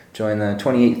join the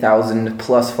 28,000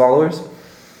 plus followers.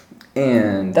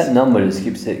 And that number just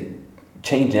keeps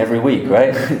changing every week,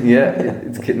 right? Yeah,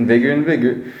 it's getting bigger and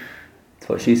bigger. That's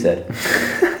what she said.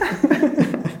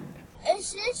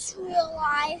 Is this real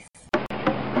life?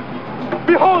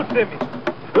 Behold, Timmy,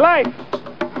 life,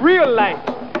 real life,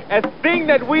 a thing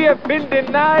that we have been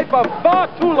denied for far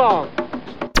too long.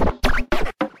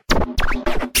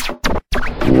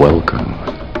 Welcome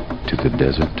to the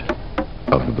desert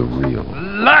of the real.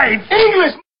 Life!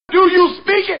 English! Do you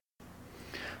speak it?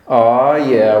 Aw,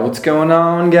 yeah, what's going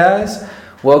on, guys?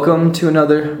 Welcome to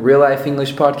another Real Life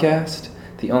English podcast,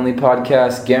 the only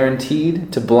podcast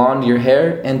guaranteed to blonde your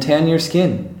hair and tan your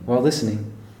skin while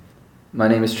listening. My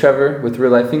name is Trevor with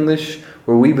Real Life English,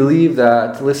 where we believe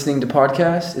that listening to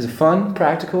podcasts is a fun,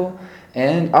 practical,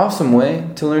 and awesome way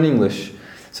to learn English.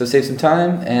 So save some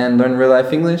time and learn Real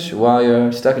Life English while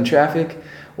you're stuck in traffic,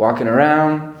 walking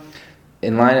around,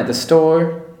 in line at the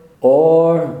store,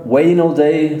 or waiting all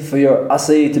day for your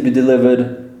acai to be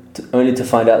delivered, only to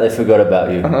find out they forgot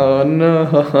about you. Oh no.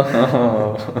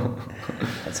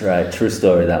 That's right, true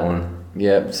story, that one.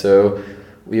 Yep, so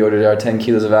we ordered our 10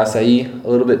 kilos of acai a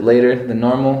little bit later than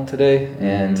normal today,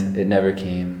 and it never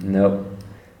came. Nope.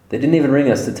 They didn't even ring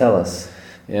us to tell us.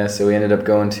 Yeah, so we ended up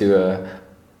going to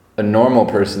a normal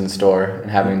person's store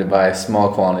and having to buy a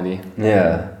small quantity.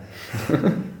 Yeah.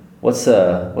 What's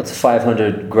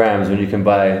 500 grams when you can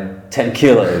buy 10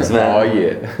 kilos, man? Oh,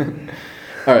 yeah.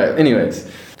 All right, anyways.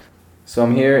 So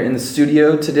I'm here in the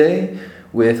studio today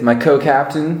with my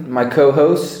co-captain, my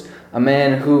co-host, a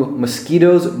man who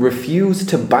mosquitoes refuse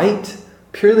to bite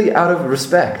purely out of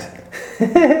respect.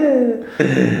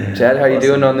 Chad, how are you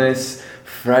doing on this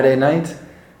Friday night?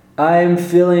 I'm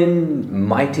feeling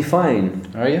mighty fine.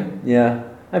 Are you? Yeah,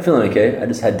 I'm feeling okay. I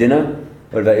just had dinner.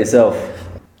 What about yourself?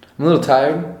 I'm a little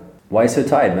tired. Why so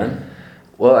tired, man?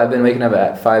 Well, I've been waking up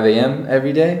at 5 a.m.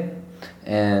 every day,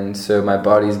 and so my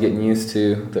body's getting used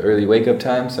to the early wake-up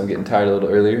time, so I'm getting tired a little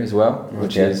earlier as well,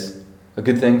 which is a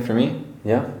good thing for me.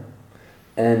 Yeah.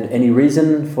 And any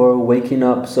reason for waking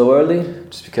up so early?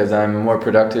 Just because I'm more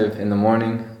productive in the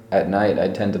morning. At night, I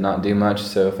tend to not do much,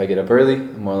 so if I get up early,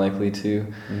 I'm more likely to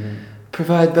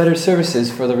provide better services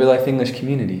for the Real Life English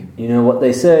community. You know what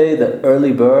they say, the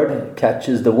early bird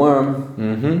catches the worm.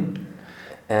 Mm-hmm.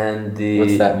 And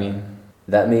What's that mean?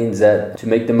 That means that to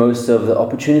make the most of the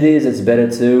opportunities, it's better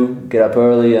to get up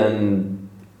early and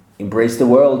embrace the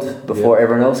world before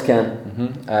everyone else can.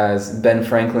 Mm-hmm. As Ben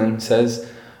Franklin says,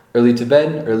 early to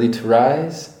bed, early to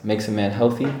rise, makes a man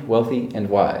healthy, wealthy, and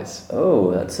wise.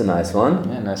 Oh, that's a nice one.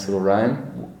 Yeah, nice little rhyme.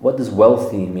 What does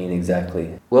wealthy mean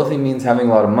exactly? Wealthy means having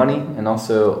a lot of money and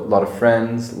also a lot of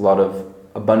friends, a lot of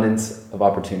abundance of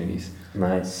opportunities.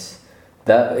 Nice.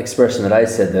 That expression that I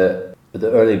said, the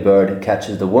early bird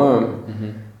catches the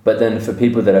worm, but then for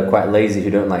people that are quite lazy who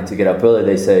don't like to get up early,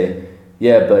 they say,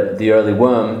 yeah, but the early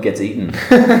worm gets eaten.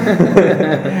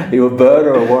 Are you a bird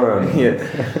or a worm? Yeah,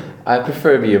 I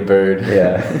prefer to be a bird.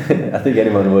 Yeah, I think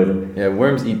anyone would. Yeah,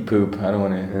 worms eat poop. I don't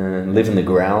want to... Live in the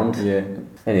ground. Yeah.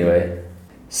 Anyway,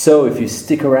 so if you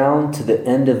stick around to the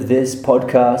end of this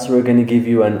podcast, we're going to give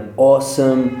you an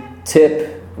awesome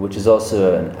tip, which is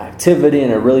also an activity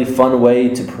and a really fun way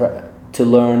to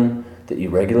learn the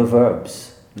irregular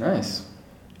verbs. Nice.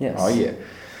 Yes. Oh, yeah.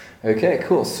 Okay,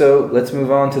 cool. So let's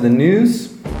move on to the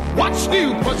news. What's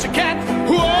new, pussycat?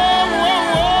 Whoa,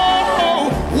 whoa,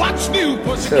 whoa. What's new,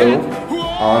 pussycat? So,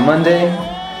 on Monday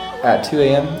at 2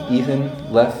 a.m.,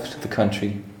 Ethan left the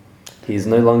country. He's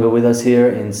no longer with us here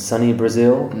in sunny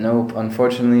Brazil. Nope,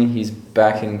 unfortunately, he's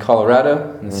back in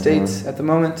Colorado, in the States at the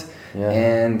moment. Yeah.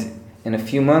 And in a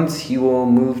few months, he will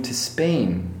move to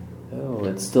Spain. Oh,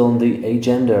 it's still on the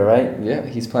agenda, right? Yeah,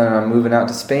 he's planning on moving out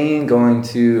to Spain,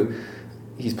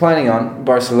 he's planning on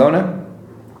Barcelona.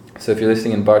 So if you're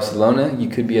listening in Barcelona, you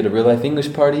could be at a Real Life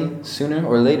English party sooner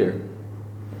or later.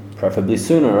 Preferably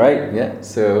sooner, right? Yeah,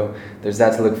 so there's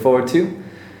that to look forward to.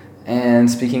 And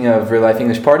speaking of Real Life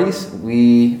English parties,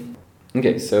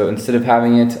 so instead of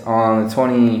having it on the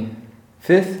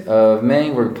 25th of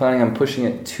May, we're planning on pushing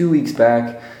it 2 weeks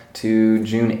back to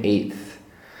June 8th.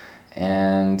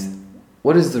 And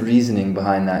what is the reasoning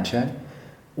behind that, Chad?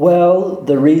 Well,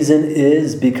 the reason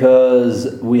is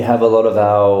because we have a lot of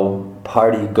our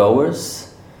party goers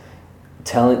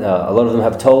a lot of them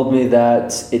have told me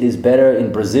that it is better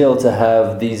in Brazil to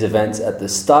have these events at the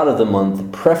start of the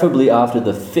month, preferably after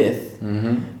the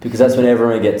 5th, because that's when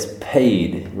everyone gets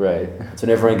paid. Right. That's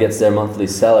when everyone gets their monthly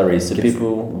salary. So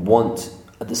people want,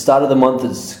 at the start of the month,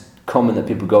 it's common that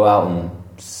people go out and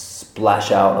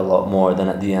splash out a lot more than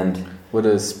at the end. What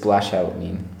does splash out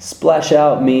mean? Splash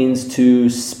out means to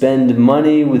spend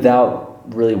money without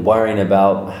really worrying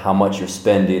about how much you're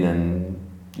spending, and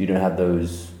you don't have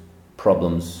those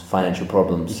problems, financial You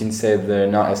problems. can say they're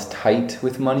not as tight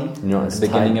with money Not at as the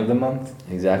beginning tight. of the month.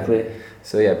 Exactly.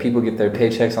 So yeah, people get their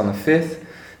paychecks on the 5th.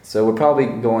 So we're probably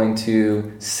going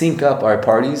to sync up our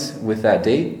parties with that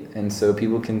date, and so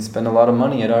people can spend a lot of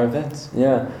money at our events.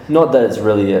 Yeah. Not that it's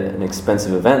really an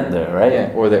expensive event there, right?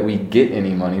 Yeah, or that we get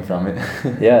any money from it.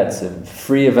 Yeah, it's a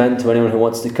free event to anyone who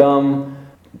wants to come.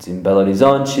 It's in Belo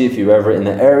Horizonte. If you're ever in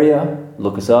the area,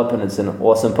 look us up, and it's an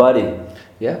awesome party.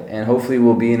 Yeah, and hopefully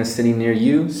we'll be in a city near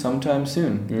you sometime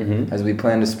soon, Mm-hmm. as we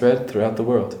plan to spread throughout the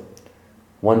world.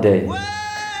 One day. All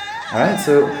right,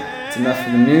 so it's enough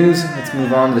of the news. Let's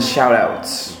move on to the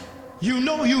shout-outs. You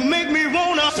know you make me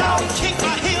wanna kick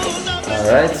my heels up.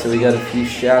 All right, so we got a few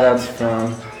shout-outs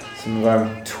from some of our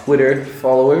Twitter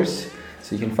followers.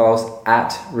 So you can follow us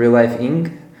at Real Life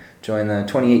Inc. Join the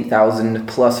 28,000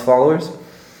 plus followers.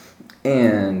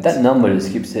 And That number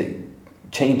just keeps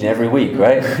changing every week,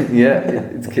 right? yeah,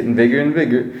 it's getting bigger and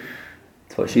bigger.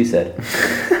 That's what she said.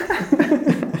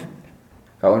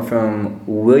 Got one from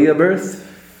Williaberth.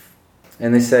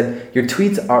 And they said, your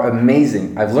tweets are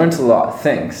amazing. I've learned a lot.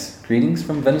 Thanks. Greetings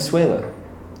from Venezuela.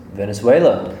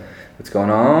 Venezuela. What's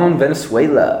going on,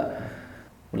 Venezuela?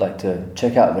 Would like to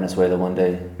check out Venezuela one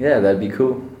day. Yeah, that'd be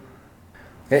cool.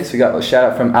 Okay, so we got a shout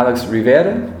out from Alex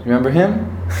Rivera. Remember him?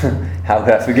 How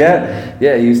could I forget?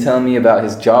 Yeah, he was telling me about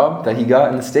his job that he got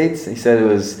in the States. He said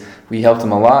we helped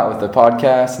him a lot with the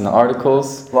podcast and the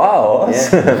articles. Wow,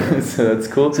 awesome. Yeah, so that's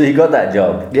cool. So you got that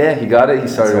job. Yeah, he got it. He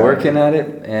started right. working at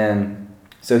it. And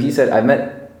so he said, I've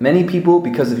met many people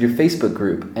because of your Facebook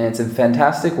group. And it's a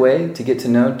fantastic way to get to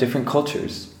know different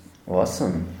cultures.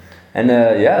 Awesome. And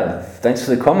yeah, thanks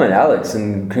for the comment, Alex,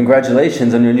 and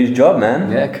congratulations on your new job,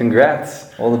 man. Yeah,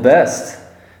 congrats. All the best.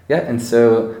 Yeah, and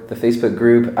so the Facebook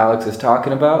group Alex is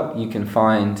talking about, you can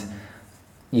find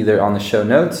either on the show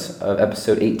notes of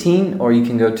episode 18, or you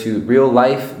can go to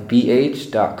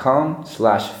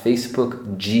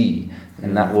reallifebh.com/FacebookG,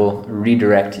 and that will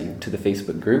redirect you to the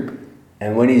Facebook group.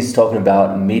 And when he's talking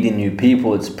about meeting new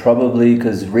people, it's probably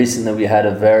because recently we had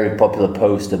a very popular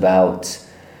post about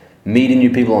meeting new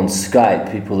people on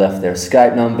Skype. People left their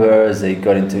Skype numbers, they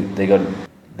got in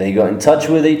touch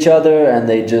with each other, and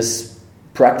they just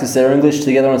practiced their English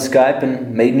together on Skype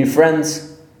and made new friends.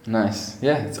 Nice.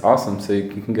 Yeah, it's awesome. So you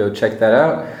can go check that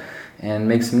out and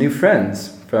make some new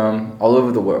friends from all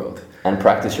over the world. And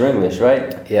practice your English,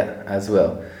 right? Yeah, as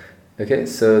well. Okay,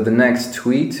 so the next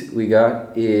tweet we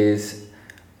got is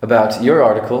about your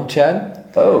article, Chad.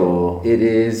 Oh. It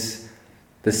is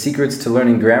The Secrets to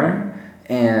Learning Grammar.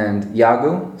 And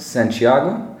Iago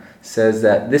Santiago says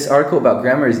that this article about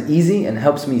grammar is easy and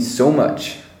helps me so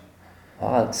much.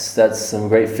 Oh, that's some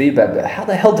great feedback. But how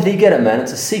the hell did he get it, man?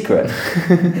 It's a secret.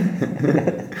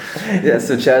 Yeah,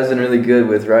 so Chad's been really good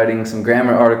with writing some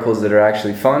grammar articles that are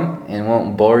actually fun and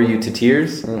won't bore you to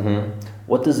tears. Mm-hmm.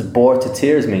 What does bore to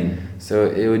tears mean? So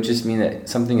it would just mean that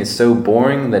something is so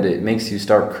boring that it makes you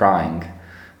start crying,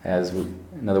 as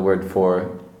another word for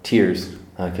tears.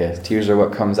 Okay. Tears are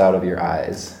what comes out of your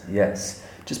eyes. Yes.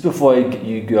 Just before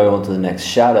you go on to the next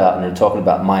shout out, and you're talking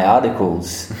about my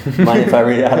articles, mind if I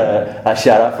read out a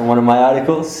shout out from one of my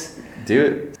articles? Do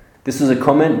it. This was a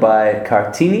comment by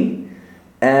Cartini,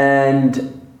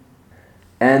 and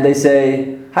they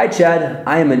say, "Hi Chad,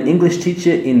 I am an English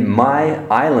teacher in my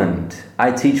island.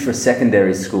 I teach for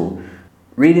secondary school.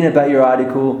 Reading about your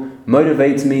article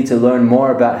motivates me to learn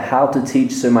more about how to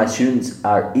teach so my students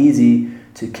are easy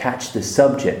to catch the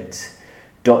subject. ...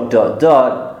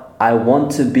 I want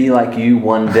to be like you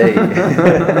one day."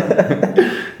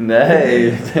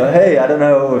 Nay. Well, hey, I don't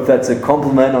know if that's a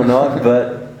compliment or not,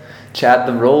 but Chad,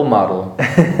 the role model.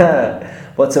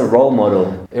 what's a role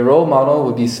model? A role model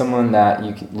would be someone that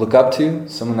you can look up to,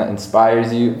 someone that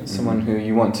inspires you, someone who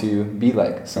you want to be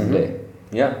like someday.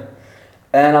 Yeah.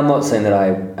 And I'm not saying that I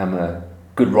am a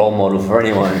good role model for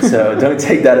anyone, so don't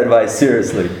take that advice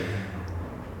seriously.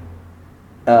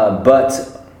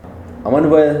 But I wonder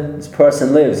where this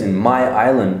person lives, in my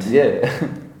island. Yeah.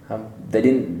 They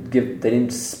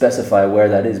didn't specify where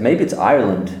that is. Maybe it's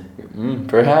Ireland.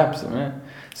 Perhaps. Yeah.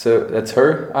 So that's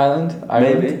her island?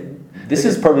 Ireland? Maybe. This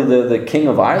is probably the king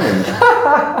of Ireland.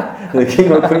 The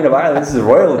king or queen of Ireland. This is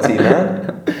royalty,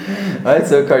 man. Alright,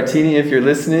 so Cartini, if you're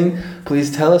listening,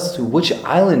 please tell us which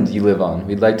island you live on.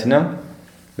 We'd like to know.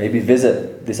 Maybe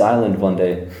visit this island one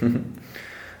day.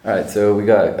 Alright, so we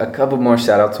got a couple more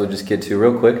shout-outs we'll just get to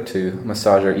real quick to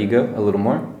massage our ego a little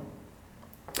more.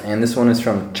 And this one is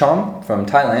from Chom from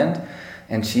Thailand.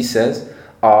 And she says,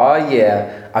 Aw,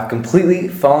 yeah. I've completely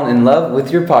fallen in love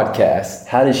with your podcast.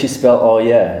 How does she spell oh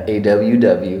yeah?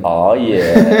 AWW. Oh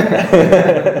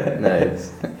yeah.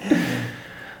 Nice.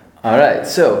 All right,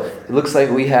 so it looks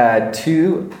like we had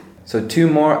two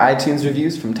more iTunes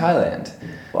reviews from Thailand.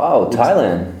 Wow,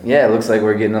 Thailand. Yeah, it looks like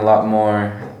we're getting a lot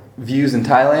more views in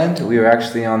Thailand. We were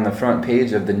actually on the front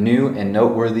page of the new and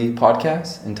noteworthy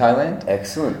podcast in Thailand,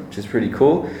 Excellent. which is pretty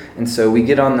cool. And so we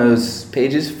get on those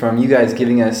pages from you guys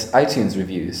giving us iTunes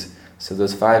reviews. So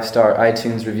those 5-star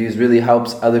iTunes reviews really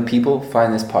helps other people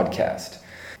find this podcast.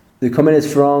 The comment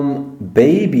is from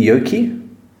Baby Yoki.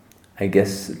 I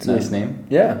guess it's Nice name.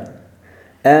 Yeah.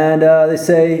 And they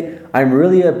say, I'm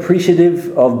really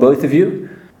appreciative of both of you.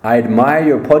 I admire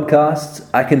your podcasts.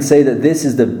 I can say that this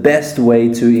is the best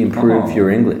way to improve Oh.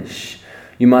 your English.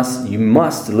 You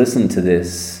must listen to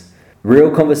this.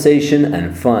 Real conversation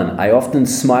and fun. I often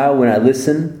smile when I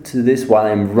listen to this while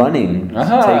I'm running,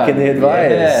 taking the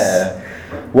advice. Yeah.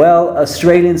 Well,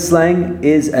 Australian slang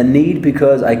is a need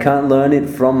because I can't learn it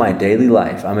from my daily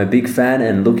life. I'm a big fan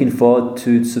and looking forward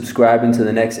to subscribing to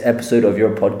the next episode of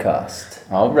your podcast.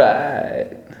 All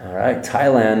right. All right,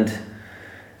 Thailand.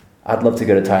 I'd love to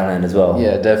go to Thailand as well.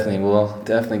 Yeah, definitely. We'll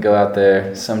definitely go out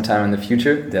there sometime in the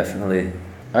future. Definitely.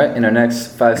 All right, and our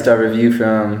next 5-star review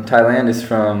from Thailand is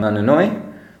from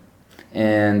Nanoi.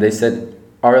 And they said,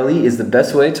 RLE is the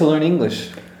best way to learn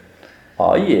English.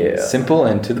 Oh, yeah. Simple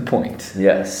and to the point.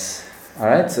 Yes. All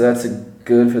right, so that's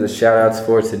good for the shout-outs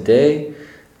for today.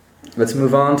 Let's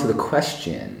move on to the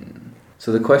question.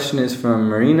 So the question is from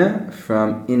Marina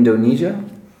from Indonesia.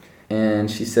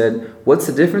 And she said, what's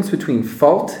the difference between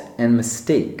fault and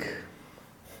mistake?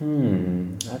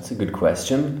 That's a good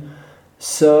question.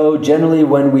 So generally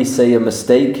when we say a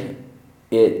mistake,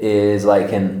 it is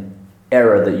like an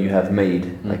error that you have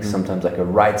made. Like sometimes like a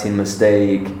writing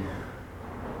mistake.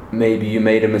 Maybe you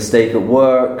made a mistake at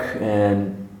work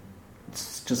and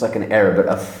it's just like an error. But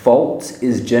a fault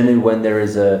is generally when there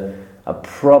is a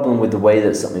problem with the way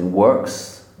that something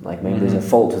works. Like maybe there's a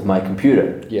fault with my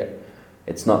computer. Yeah.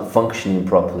 It's not functioning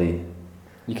properly.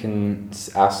 You can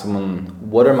ask someone,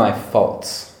 what are my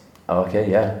faults? Okay,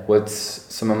 yeah. What's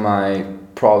some of my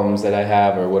problems that I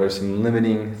have, or what are some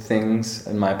limiting things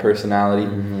in my personality?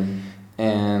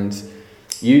 And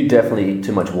You definitely eat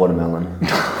too much watermelon.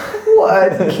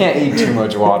 what? You can't eat too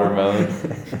much watermelon.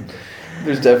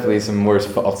 There's definitely some worse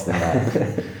faults than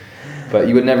that. But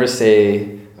you would never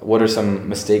say, what are some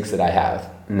mistakes that I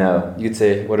have? No. You'd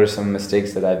say, what are some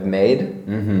mistakes that I've made?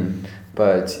 Mm-hmm.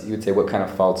 But you would say, what kind of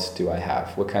faults do I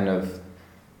have? What kind of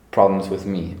problems with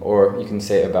me? Or you can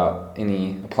say about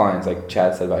any appliance, like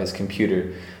Chad said about his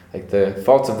computer. Like the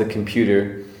faults of the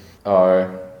computer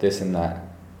are this and that.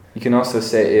 You can also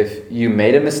say if you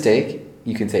made a mistake,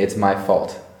 you can say it's my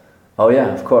fault. Oh yeah,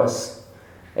 of course.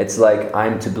 It's like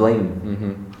I'm to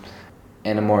blame.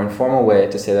 And a more informal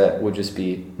way to say that would just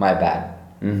be my bad.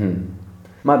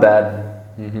 My bad.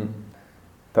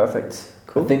 Perfect.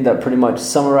 Cool. I think that pretty much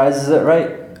summarizes it,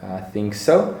 right? I think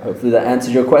so. Hopefully that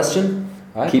answered your question.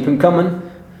 All right. Keep them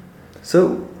coming.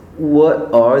 So,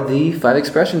 what are the 5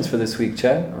 expressions for this week,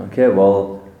 Chad? Okay,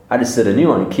 well, I just said a new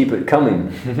one. Keep it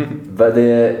coming. But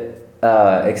the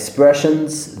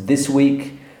expressions this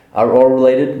week are all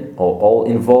related or all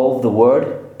involve the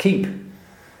word keep.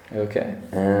 Okay.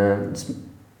 And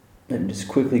let me just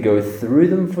quickly go through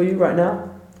them for you right now.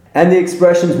 And the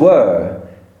expressions were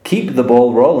keep the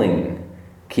ball rolling,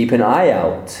 keep an eye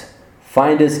out,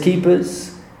 finders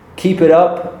keepers, keep it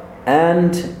up,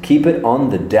 and keep it on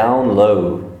the down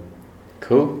low.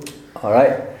 Cool. All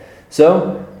right.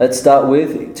 So let's start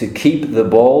with to keep the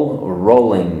ball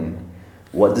rolling.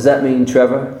 What does that mean,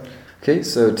 Trevor? Okay,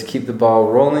 so to keep the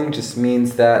ball rolling just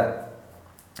means that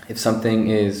if something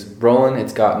is rolling,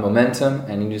 it's got momentum,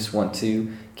 and you just want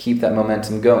to keep that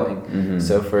momentum going.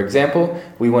 So for example,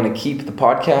 we want to keep the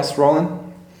podcast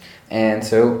rolling, and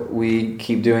so we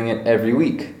keep doing it every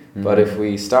week. But if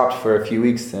we stopped for a few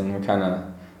weeks, then we're kind of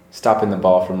stopping the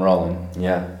ball from rolling.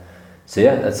 Yeah. So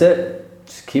yeah, that's it.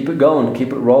 Just keep it going,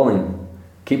 keep it rolling.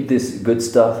 Keep this good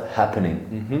stuff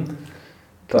happening.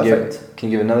 Perfect.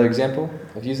 Can you give another example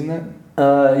of using that?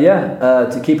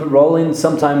 To keep it rolling,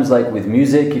 sometimes like with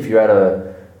music, if you're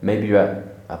at maybe you're at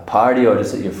a party or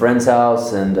just at your friend's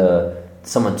house and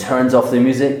someone turns off the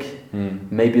music,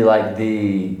 maybe like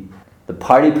the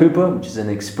party pooper, which is an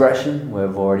expression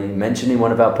we've already mentioned in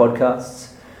one of our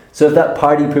podcasts. So if that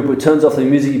party pooper turns off the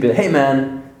music, you'd be like, hey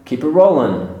man, keep it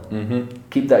rolling.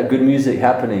 Keep that good music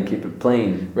happening, keep it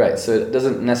playing. Right, so it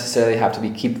doesn't necessarily have to be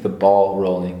keep the ball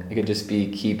rolling. It could just be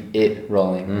keep it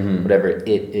rolling, whatever it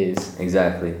is.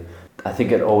 Exactly. I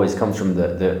think it always comes from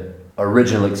the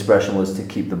original expression was to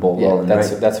keep the ball Yeah, rolling,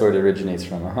 right? that's where it originates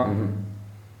from.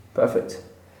 Perfect.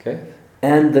 Okay.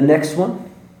 And the next one,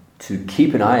 to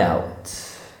keep an eye out.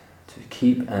 To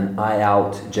keep an eye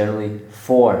out, generally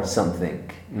for something.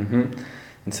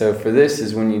 And so for this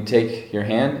is when you take your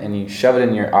hand and you shove it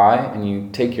in your eye and you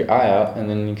take your eye out and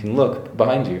then you can look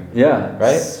behind you. Yeah,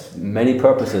 Right? Many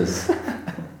purposes.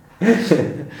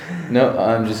 No,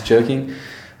 I'm just joking.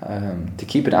 To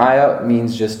keep an eye out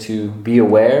means just to be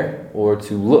aware or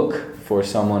to look for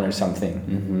someone or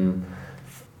something.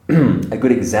 A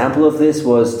good example of this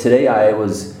was today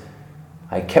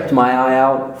I kept my eye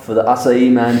out for the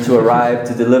acai man to arrive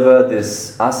to deliver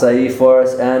this acai for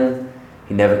us, and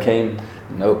he never came.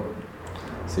 Nope.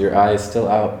 So your eye is still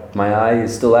out. My eye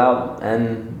is still out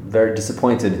and very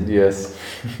disappointed. Yes.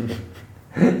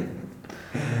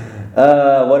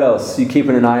 What else? You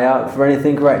keeping an eye out for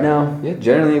anything right now? Yeah,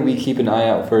 generally we keep an eye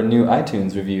out for new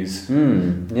iTunes reviews.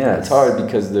 Yeah. It's hard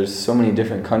because there's so many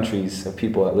different countries of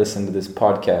people that listen to this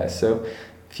podcast. So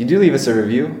if you do leave us a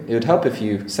review, it would help if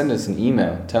you send us an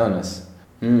email telling us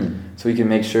so we can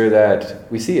make sure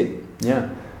that we see it. Yeah.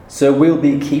 So we'll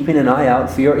be keeping an eye out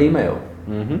for your email.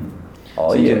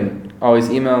 So you can always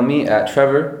email me at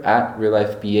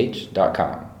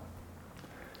trevor@reallifebh.com.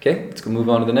 Okay, let's go move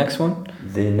on to the next one.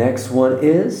 The next one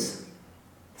is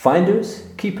finders,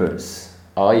 keepers.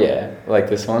 Oh yeah, I like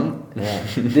this one. Yeah.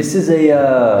 This is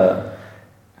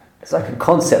it's like a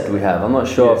concept we have. I'm not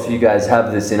sure if you guys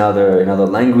have this in other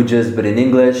languages, but in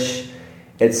English,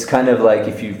 it's kind of like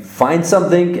if you find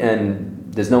something and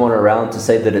there's no one around to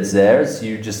say that it's theirs,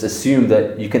 you just assume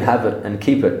that you can have it and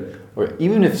keep it. Or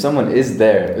even if someone is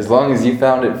there, as long as you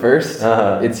found it first,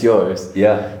 it's yours.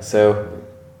 Yeah. So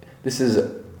this is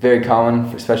very common,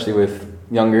 especially with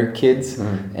younger kids.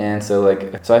 And so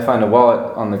I find a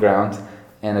wallet on the ground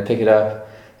and I pick it up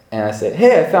and I say,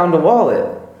 "Hey, I found a wallet."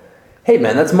 Hey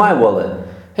man, that's my wallet.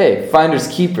 Hey, finders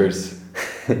keepers.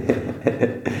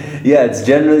 Yeah, it's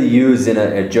generally used in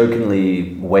a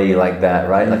jokingly way like that,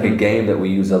 right? Like a game that we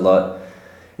use a lot.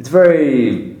 It's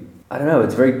very, I don't know,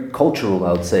 it's very cultural,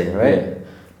 I would say, right? Yeah,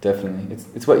 definitely.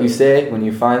 It's what you say when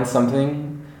you find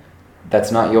something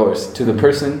that's not yours to the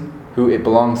person who it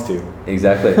belongs to.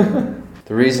 Exactly.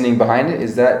 The reasoning behind it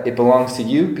is that it belongs to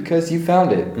you because you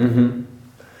found it.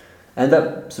 And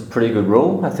that's a pretty good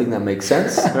rule. I think that makes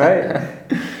sense, right?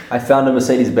 I found a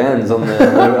Mercedes-Benz on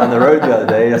the road the other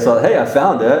day. I thought, hey, I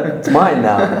found it. It's mine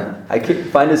now. I keep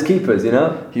finders keepers, you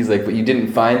know? He's like, but you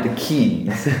didn't find the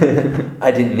keys.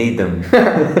 I didn't need them.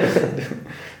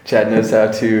 Chad knows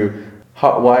how to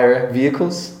hotwire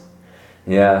vehicles.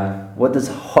 Yeah. What does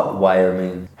hot wire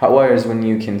mean? Hotwire is when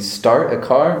you can start a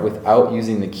car without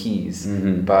using the keys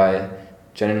by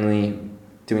generally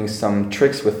doing some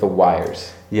tricks with the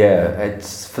wires. Yeah,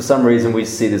 it's for some reason we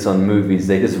see this on movies.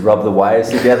 They just rub the wires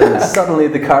together and suddenly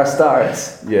the car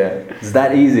starts. Yeah. It's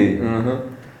that easy.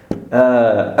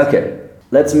 Okay,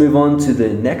 let's move on to the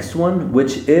next one,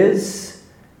 which is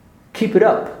keep it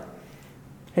up.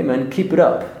 Hey man, keep it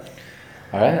up.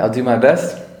 All right, I'll do my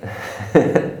best.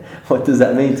 What does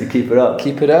that mean, to keep it up?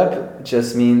 Keep it up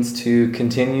just means to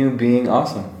continue being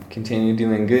awesome. Continue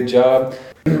doing a good job.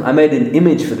 I made an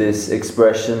image for this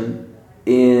expression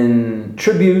in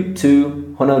tribute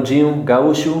to Ronaldinho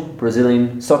Gaúcho,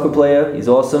 Brazilian soccer player. He's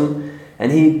awesome.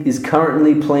 And he is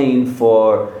currently playing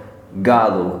for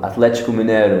Galo, Atlético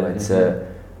Mineiro. It's a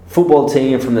football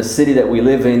team from the city that we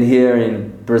live in here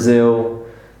in Brazil.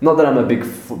 Not that I'm a big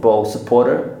football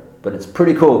supporter, but it's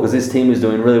pretty cool because this team is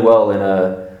doing really well in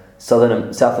a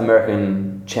South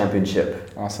American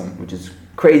championship. Awesome. Which is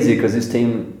crazy because this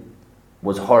team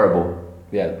was horrible.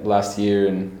 Yeah, last year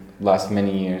and last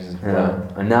many years as well.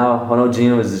 And now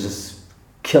Ronaldinho is just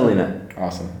killing it.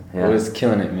 Awesome. Yeah. What does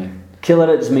killing it mean? Killing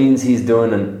it just means he's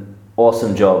doing an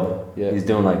awesome job. Yeah. He's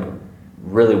doing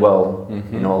really well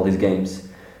in all his games.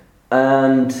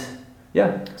 And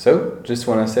yeah. So, just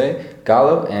want to say,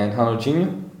 Galo and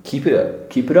Ronaldinho, keep it up.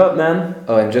 Keep it up, man.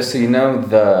 Oh, and just so you know,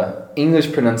 the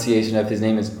English pronunciation of his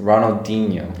name is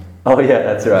Ronaldinho. Oh yeah,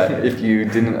 that's right. If you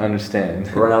didn't understand.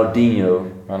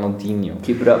 Ronaldinho. Ronaldinho.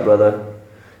 Keep it up, brother.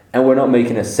 And we're not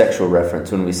making a sexual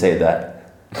reference when we say that.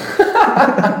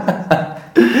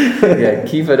 Yeah,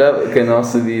 keep it up can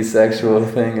also be a sexual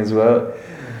thing as well.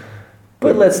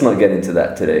 But let's not get into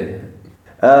that today.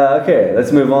 Okay,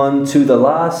 let's move on to the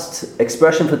last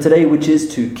expression for today, which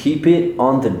is to keep it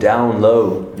on the down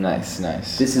low. Nice,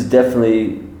 nice. This is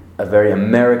definitely a very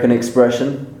American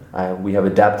expression. We have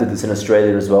adapted this in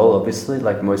Australia as well, obviously,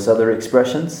 like most other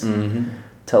expressions.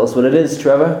 Tell us what it is,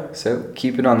 Trevor. So,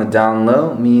 keep it on the down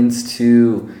low means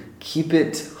to keep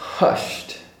it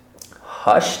hushed.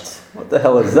 Hushed? What the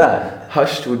hell is that?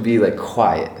 Hushed would be like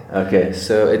quiet. Okay.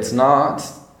 So it's not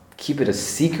keep it a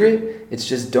secret. It's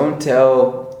just don't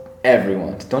tell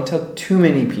everyone. Don't tell too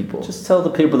many people. Just tell the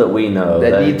people that we know.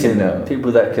 That need to know.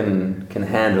 People that can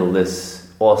handle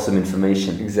this awesome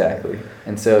information. Exactly.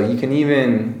 And so you can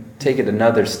even take it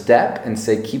another step and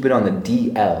say keep it on the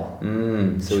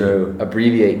DL. So True. you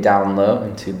abbreviate down low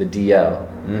into the DL.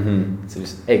 Mm-hmm. So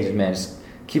just, hey man, just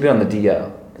keep it on the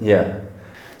DL. Yeah.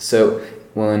 So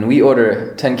when we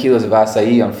order 10 kilos of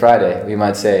acai on Friday, we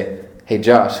might say, hey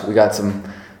Josh, we got some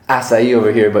acai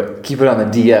over here, but keep it on the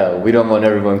DL. We don't want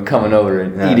everyone coming over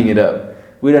and eating it up.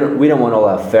 We don't want all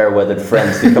our fair-weathered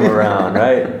friends to come around,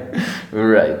 right?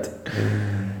 Right.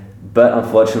 But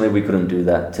unfortunately, we couldn't do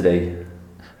that today.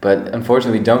 But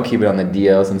unfortunately, don't keep it on the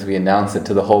DL since we announced it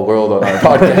to the whole world on our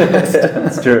podcast.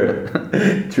 That's true.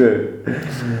 True.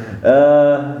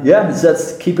 Yeah, so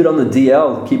that's keep it on the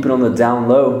DL, keep it on the down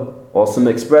low. Awesome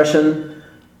expression.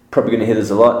 Probably going to hear this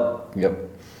a lot. Yep.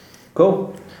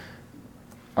 Cool.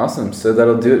 Awesome. So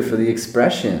that'll do it for the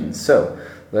expression. So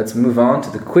let's move on to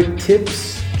the quick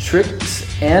tips, tricks,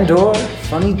 and/or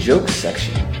funny jokes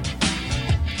section.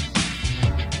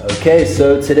 Okay,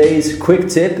 so today's quick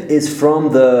tip is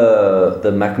from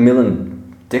the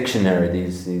Macmillan Dictionary.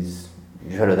 These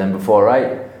you've heard of them before,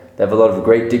 right? They have a lot of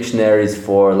great dictionaries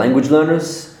for language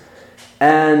learners.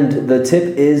 And the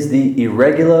tip is the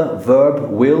irregular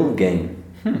verb will game.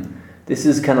 This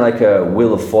is kind of like a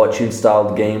Wheel of Fortune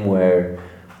styled game where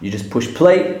you just push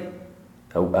play.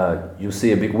 You'll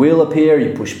see a big wheel appear,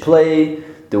 you push play,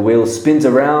 the wheel spins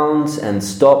around and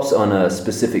stops on a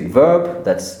specific verb.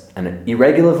 That's an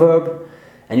irregular verb.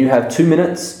 And you have 2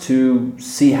 minutes to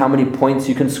see how many points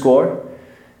you can score.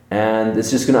 And it's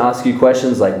just going to ask you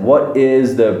questions like, what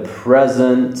is the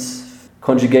present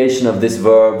conjugation of this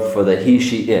verb for the he,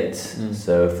 she, it?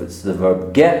 So if it's the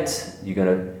verb get, you're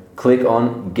going to click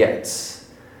on gets.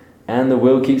 And the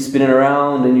wheel keeps spinning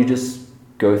around and you just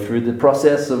go through the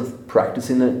process of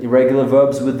practicing the irregular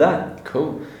verbs with that.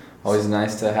 Cool. Always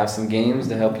nice to have some games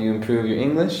to help you improve your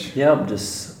English. Yeah,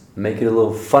 just make it a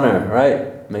little funner,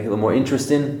 right? Make it a little more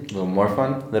interesting. A little more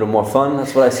fun. A little more fun,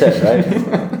 that's what I said, right?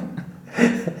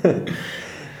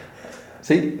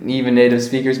 See, even native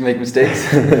speakers make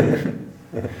mistakes. And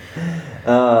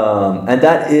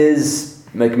that is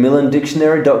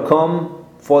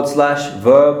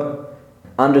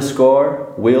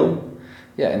macmillandictionary.com/verb_will.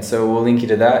 Yeah, and so we'll link you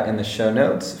to that in the show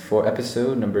notes for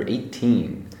episode number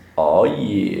 18. Oh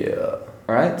yeah.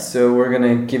 Alright, so we're going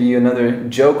to give you another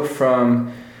joke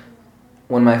from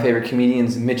one of my favorite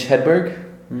comedians, Mitch Hedberg.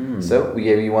 So we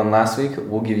gave you one last week.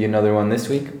 We'll give you another one this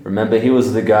week. Remember, he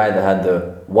was the guy that had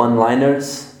the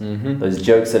one-liners? Those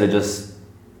jokes that are just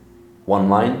one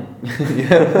line?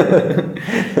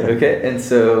 Okay, and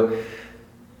so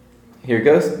here it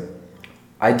goes.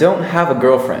 I don't have a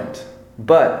girlfriend,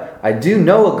 but I do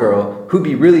know a girl who'd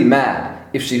be really mad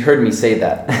if she heard me say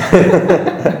that.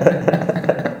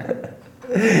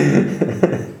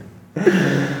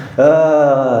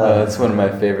 That's one of my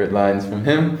favorite lines from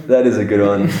him. That is a good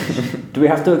one. Do we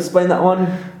have to explain that one?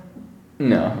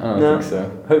 No, I don't think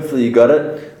so. Hopefully you got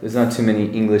it. There's not too many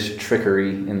English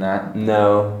trickery in that.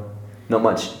 No, not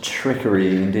much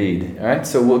trickery indeed. Alright,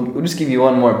 so we'll just give you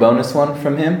one more bonus one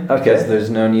from him. Okay. Because there's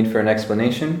no need for an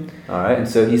explanation. Alright. And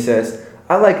so he says,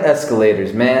 I like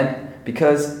escalators, man,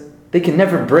 because they can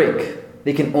never break.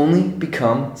 They can only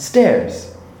become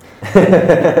stairs.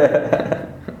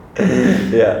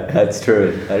 Yeah, that's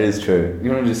true. That is true. You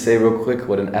want to just say real quick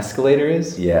what an escalator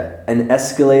is? Yeah, an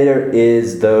escalator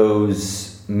is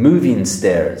those moving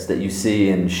stairs that you see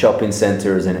in shopping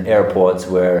centers and airports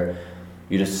where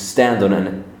you just stand on it and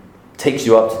it takes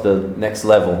you up to the next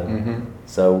level.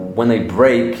 So when they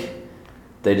break,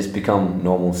 they just become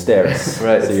normal stairs.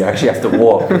 Right. So you actually have to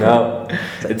walk, you know?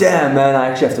 It's like, damn, man, I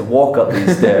actually have to walk up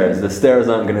these stairs. The stairs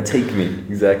aren't going to take me.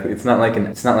 Exactly. It's not like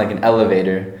an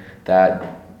elevator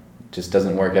that just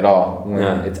doesn't work at all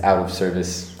when it's out of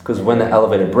service. Because when the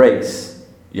elevator breaks,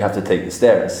 you have to take the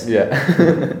stairs. Yeah.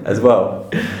 As well.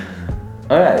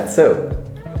 Alright, so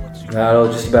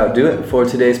that'll just about do it for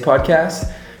today's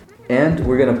podcast. And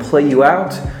we're going to play you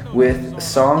out with a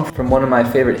song from one of my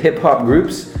favorite hip-hop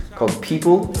groups called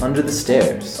People Under the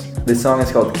Stairs. This song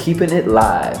is called Keeping It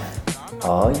Live.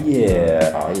 Oh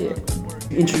yeah. Oh yeah.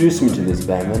 Introduce me to this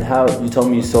band, man. How you told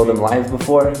me you saw them live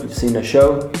before? You've seen a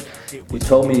show? You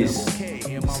told me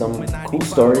some cool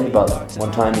story about one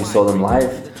time you saw them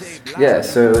live. Yeah,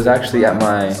 so it was actually at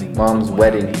my mom's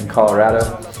wedding in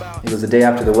Colorado. It was the day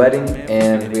after the wedding,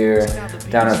 and we were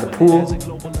down at the pool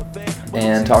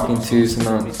and talking to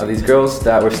some of these girls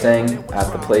that were staying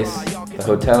at the place, the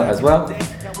hotel as well.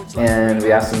 and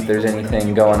we asked them if there's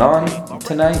anything going on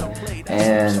tonight,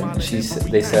 and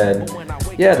they said,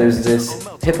 yeah, there's this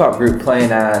hip-hop group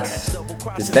playing at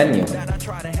this venue.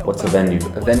 What's a venue?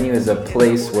 A venue is a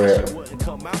place where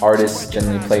artists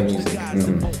generally play music.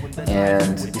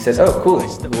 And he said, oh, cool,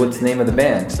 what's the name of the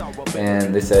band?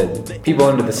 And they said, People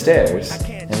Under the Stairs.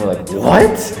 And we're like,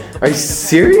 what? Are you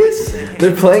serious?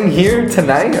 They're playing here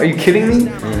tonight? Are you kidding me?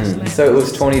 So it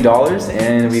was $20,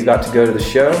 and we got to go to the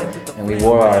show, and we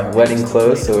wore our wedding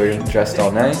clothes, so we were dressed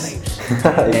all nice.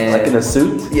 Like in a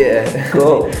suit? Yeah.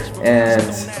 Cool. And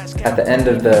at the end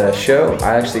of the show,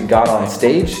 I actually got on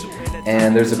stage,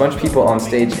 and there's a bunch of people on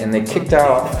stage, and they kicked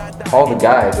out all the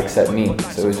guys except me.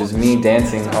 So it was just me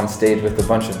dancing on stage with a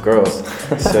bunch of girls.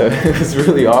 So it was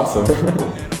really awesome.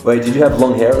 Wait, did you have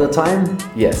long hair at the time?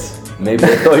 Yes. Maybe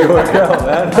they thought you were a girl,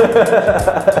 man.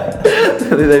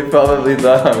 They probably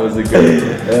thought I was a girl.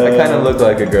 I kind of look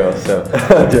like a girl, so.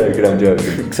 I'm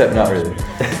joking. Except not really.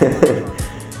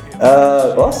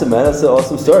 Awesome, man. That's an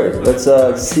awesome story. Let's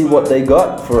see what they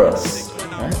got for us.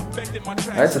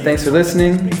 Alright, so thanks for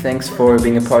listening. Thanks for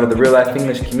being a part of the Real Life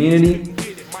English community.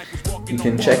 You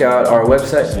can check out our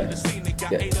website.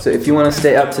 Yeah. So if you want to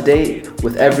stay up to date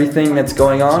with everything that's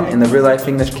going on in the Real Life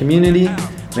English community,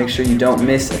 make sure you don't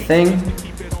miss a thing.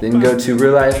 Then go to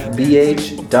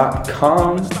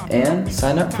reallifebh.com and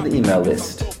sign up for the email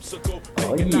list.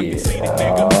 Oh yeah.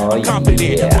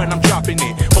 Confident when I'm dropping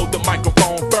it. Hold the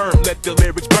microphone firm, let the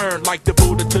lyrics burn like the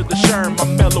Buddha to the Sherm.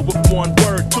 I'm mellow with one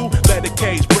word, two letter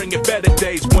K's, bringing better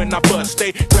days when I bust.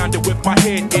 Stay grounded with my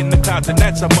head in the clouds, and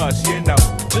that's a must, you know.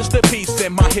 Just a piece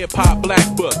in my hip hop black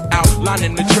book,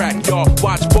 outlining the track, y'all.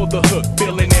 Watch for the hook,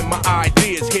 filling in my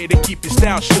ideas, here to keep your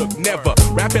style shook. Never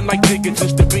rapping like niggas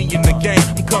just to be in the game.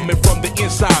 I'm coming from the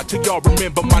inside till y'all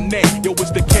remember my name. Yo,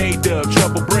 it's the K-Dub,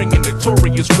 trouble bringing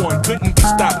notorious one. Couldn't be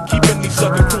stopped, keeping these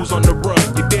southern crews on the run.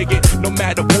 You dig it? No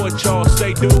matter what y'all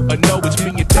say, do or know, it's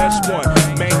me and that's one.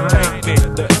 Maintain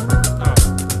it.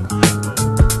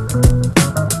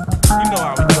 You know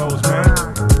how it goes, man.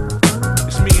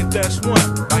 It's me and that's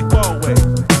one, like always.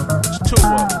 It's two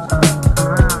of us.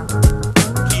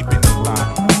 Keeping it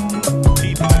live,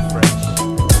 keeping it fresh.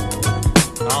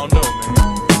 I don't know, man.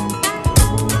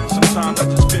 Sometimes I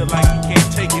just feel like we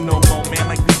can't take it no more, man.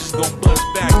 Like we just gon' bust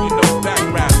back, you know, back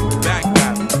rapping, back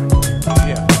rapping.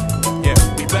 Yeah,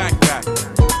 we back rapping.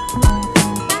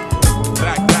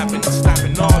 Back rapping and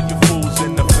slapping all you fools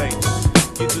in the face.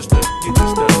 You're just a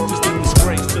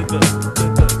disgrace to the.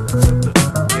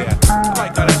 Yeah, I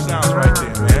like how that sounds right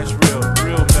there, man. It's real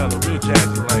mellow, real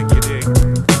jazzy, like you dig.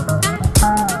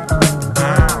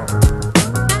 Ow.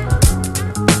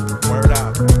 Word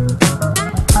out.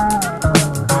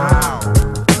 Ow.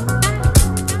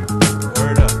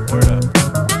 Word up.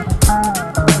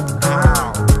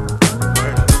 Ow.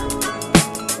 Word up.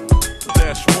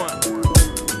 That's one.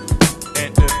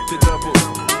 And the double.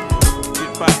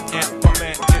 Get by and my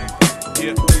man.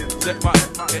 Yeah. Set my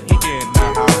in the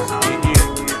house. Yeah.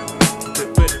 The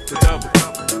double.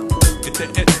 Get the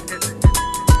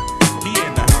he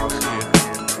in the house.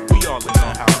 Yeah. We all in the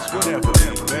house. Whatever.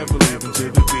 Never live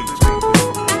until the beats.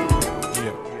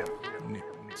 Yeah.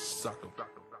 Suck 'em.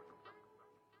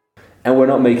 And we're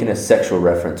not making a sexual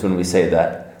reference when we say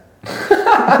that.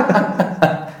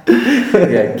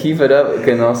 Yeah, keep it up. It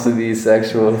can also be a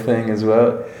sexual thing as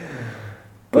well.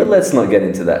 But let's not get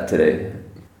into that today.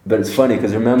 But it's funny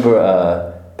because remember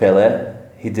Pelé?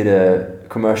 He did a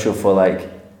commercial for like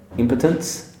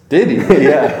impotence. Did he?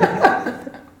 Yeah.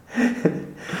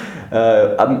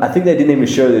 I think they didn't even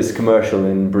show this commercial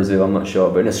in Brazil. I'm not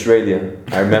sure, but in Australia,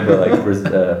 I remember like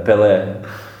Pelé,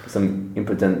 some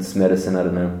impotence medicine. I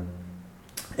don't know.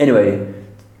 Anyway,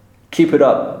 keep it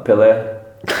up, Pelé.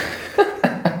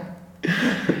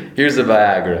 Here's a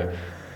Viagra.